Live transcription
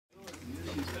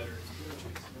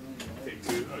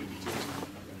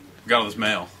got all this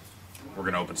mail. We're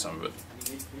gonna open some of it.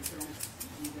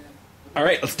 All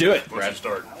right, let's do it. Brad,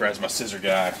 start. Brad's my scissor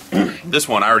guy. This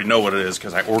one, I already know what it is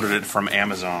because I ordered it from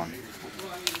Amazon.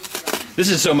 This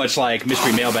is so much like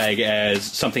Mystery Mailbag as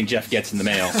something Jeff gets in the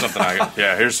mail.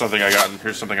 Yeah, here's something I got, and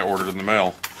here's something I ordered in the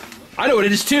mail. I know what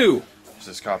it is, too. It's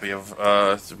this copy of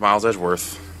Miles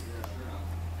Edgeworth.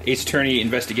 Ace Attorney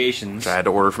Investigations. Which I had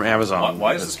to order from Amazon.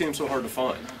 Why is this game so hard to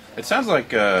find? It sounds like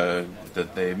that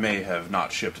they may have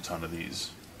not shipped a ton of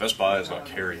these. Best Buy is not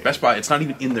carrying. Best Buy, it's not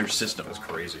even in their system. That's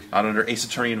crazy. Not under Ace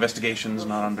Attorney Investigations,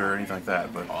 not under anything like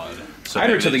that. But so I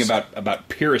heard something about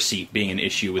piracy being an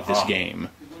issue with this game.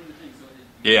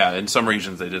 Yeah, in some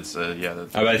regions they did say, yeah.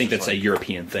 I think that's a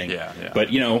European thing. Yeah.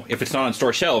 But, you know, if it's not on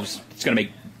store shelves, it's going to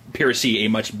make piracy a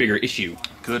much bigger issue.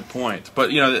 Good point.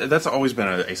 But, you know, that's always been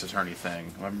an Ace Attorney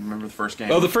thing. I remember the first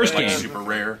game. Oh, the first game. Super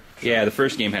rare. Yeah, the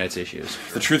first game had its issues.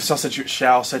 The truth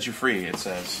shall set you free, it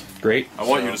says. Great. I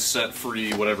want you to set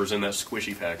free whatever's in that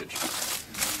squishy package.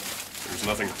 There's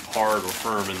nothing hard or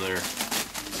firm in there.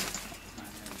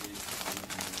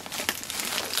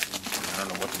 I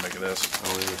don't know what to make of this. I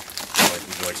don't either.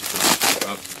 Would you like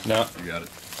some food? No. You got it.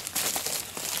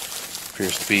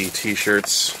 Appears to be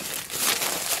t-shirts.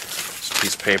 It's a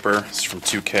piece of paper. It's from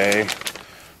 2K.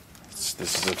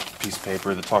 This is a piece of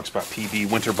paper that talks about PB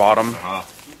Winterbottom.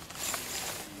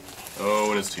 Oh,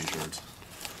 and it's t-shirts.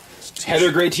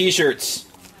 Heather Gray t-shirts.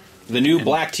 The new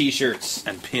black t-shirts.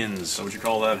 And pins. So would you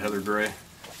call that Heather Gray?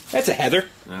 That's a Heather.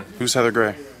 Yeah. Who's Heather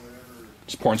Gray?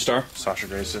 She's a porn star. Sasha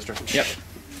Gray's sister? Yep.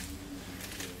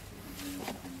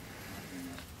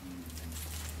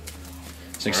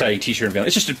 It's an exciting t-shirt unveiling.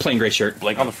 It's just a plain gray shirt.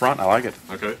 Blank on the front. I like it.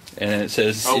 Okay. And then it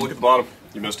says... Oh, look at the bottom.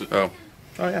 You missed it. Oh.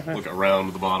 Oh, yeah. Look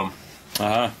around the bottom.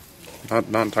 Uh-huh.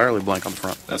 Not entirely blank on the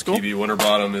front. That's cool. PB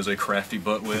Winterbottom is a crafty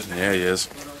buttwit. Yeah, he is.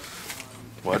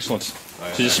 What? Excellent.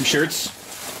 So just some shirts?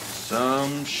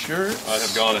 Some shirts. I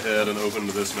have gone ahead and opened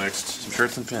this next. Some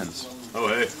shirts and pins. Oh,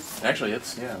 hey. Actually,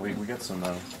 we got some,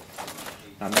 not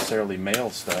necessarily mail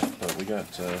stuff, but we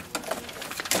got a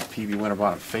PB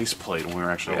Winterbottom faceplate when we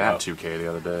were actually at 2K the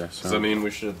other day. So. Does that mean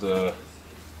we should, Yeah,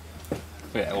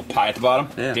 a little pie at the bottom?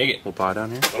 Yeah. Dig it. Little pie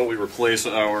down here. why don't we replace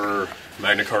our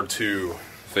Magna Card 2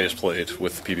 faceplate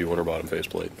with the PB Winterbottom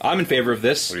faceplate? I'm in favor of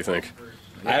this. What do you think?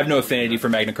 I have no affinity for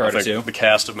Magna Carta I think 2, the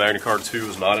cast of Magna Card 2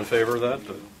 is not in favor of that,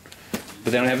 but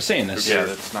but they don't have a say in this. Yeah,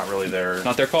 that's not really their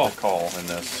call in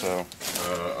this. So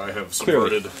I have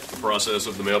subverted the process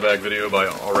of the mailbag video by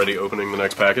already opening the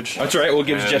next package. That's all right. We'll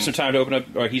give Jeff some time to open up.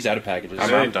 Or he's out of packages.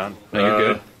 I'm done. No,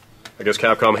 you're good. I guess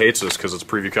Capcom hates this because it's a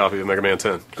preview copy of Mega Man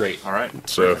 10. Great. all right.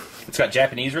 So, It's got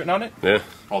Japanese written on it. yeah.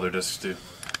 All their discs do.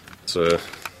 So,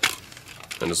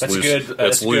 and it's That's loose. good. It's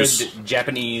That's loose. good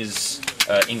Japanese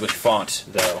English font,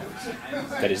 though.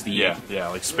 That is the Yeah,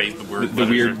 like space. the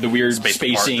weird space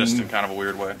spacing, just in kind of a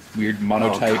weird way. weird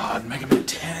monotype. Oh God, Mega Man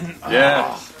 10.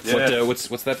 Yeah.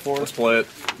 What's that for? Let's play it.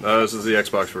 This is the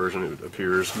Xbox version. It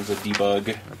appears. There's a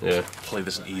debug. Yeah. Play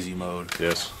this in easy mode.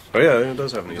 Yes. Oh yeah, it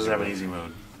does have an It easy. does have an easy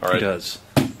mode. All It right. does.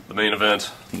 The main event.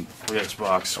 The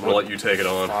Xbox. I'm gonna let you take it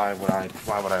on Why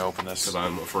would I open this? because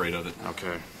I'm afraid of it.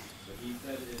 Okay.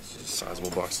 It's a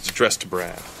sizable box. It's addressed to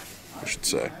Brad, I should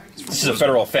say. This is a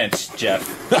federal offense, Jeff.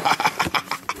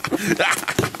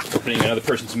 Opening another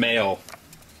person's mail.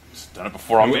 Done it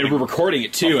before. And we're recording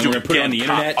it too, and we're going to put it on the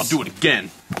internet. I'll do it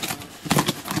again.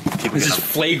 This is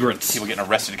flagrant. People getting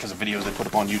arrested because of videos they put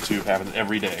up on YouTube happen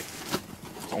every day.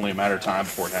 It's only a matter of time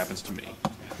before it happens to me.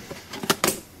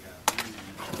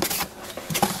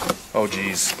 Oh,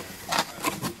 jeez.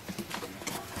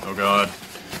 Oh god.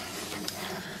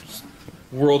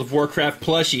 World of Warcraft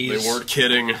plushies. They weren't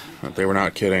kidding They were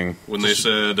not kidding. when they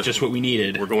said Just what we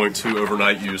needed. we're going to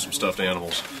overnight use some stuffed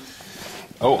animals.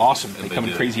 Oh, awesome. They they come in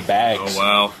did. crazy bags. Oh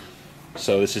wow.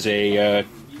 So this is a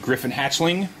Griffin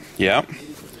hatchling. Yep.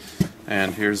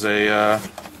 And here's a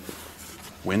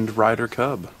Wind Rider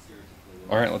Cub.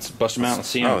 All right, let's bust them out and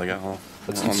see them. Oh, they got a little.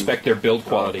 Let's inspect their build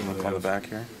quality. Look on the back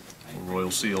here.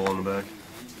 Royal seal on the back.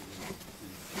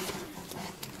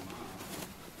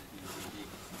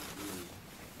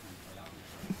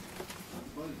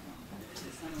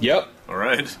 Yep. All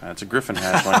right. That's a Griffin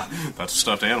hatchling. That's a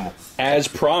stuffed animal. As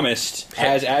promised,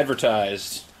 as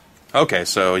advertised. Okay,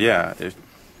 so yeah.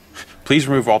 Please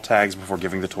remove all tags before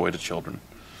giving the toy to children.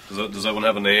 Does that one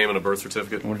have a name and a birth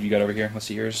certificate? What have you got over here? Let's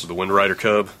see yours. The Wind Rider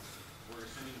Cub.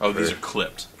 Oh, these are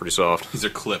clipped. Pretty soft. These are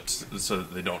clipped, so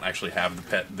that they don't actually have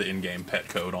the in-game pet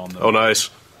code on them. Oh, nice.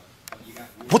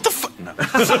 What the fuck? No.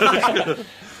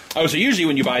 Oh, so usually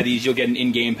when you buy these, you'll get an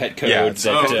in-game pet code. Yeah, it's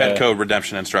that, pet code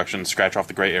redemption instructions. Scratch off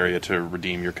the gray area to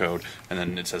redeem your code, and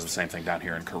then it says the same thing down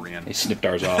here in Korean. They snipped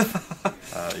ours off.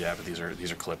 Yeah, but these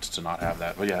are clipped to not have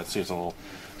that. But yeah, see, it's a little.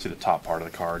 See the top part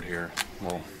of the card here.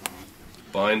 Little.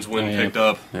 Binds when yeah. picked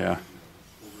up. Yeah.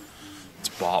 It's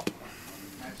bop.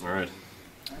 All right.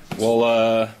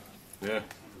 Well, Yeah.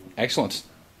 excellent.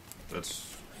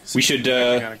 That's. We should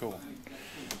Kind of cool.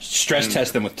 stress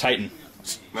test them with Titan.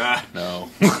 Nah.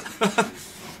 No.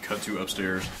 Cut to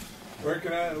upstairs. Where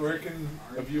can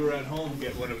a viewer at home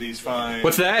get one of these fine?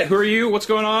 What's that? Who are you? What's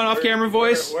going on? Off-camera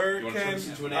voice? Where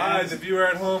can I, the viewer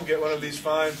at home, get one of these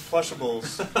fine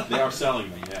plushables? They are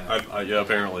selling them, yeah. Yeah,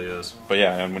 apparently is. But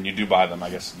yeah, and when you do buy them, I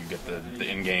guess you get the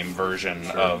in-game version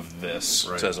of this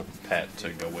as a pet to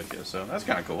go with you. So that's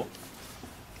kind of cool.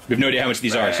 We have no idea how much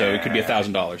these are, so it could be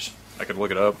 $1,000. I could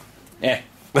look it up. Eh.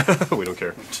 We don't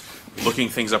care. Looking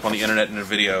things up on the internet in a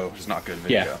video is not good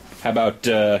video. Yeah. How about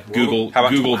Google? How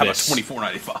about Google how about this.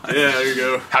 $24.95? Yeah, there you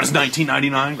go. How does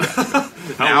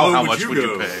 $19.99? How low how would much you would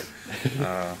go? you pay?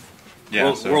 Yeah,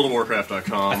 Well, so,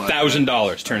 WorldOfWarcraft.com.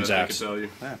 $1,000 turns I out. can tell you.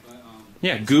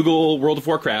 Yeah, Google World of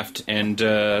Warcraft and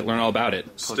learn all about it.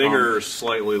 Stinger is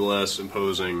slightly less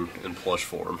imposing in plush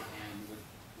form.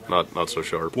 Not so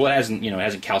sharp. Well, it hasn't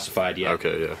calcified yet.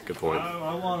 Okay, yeah, good point.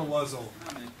 I want a wuzzle.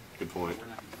 Good point.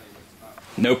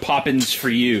 No poppins for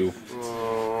you.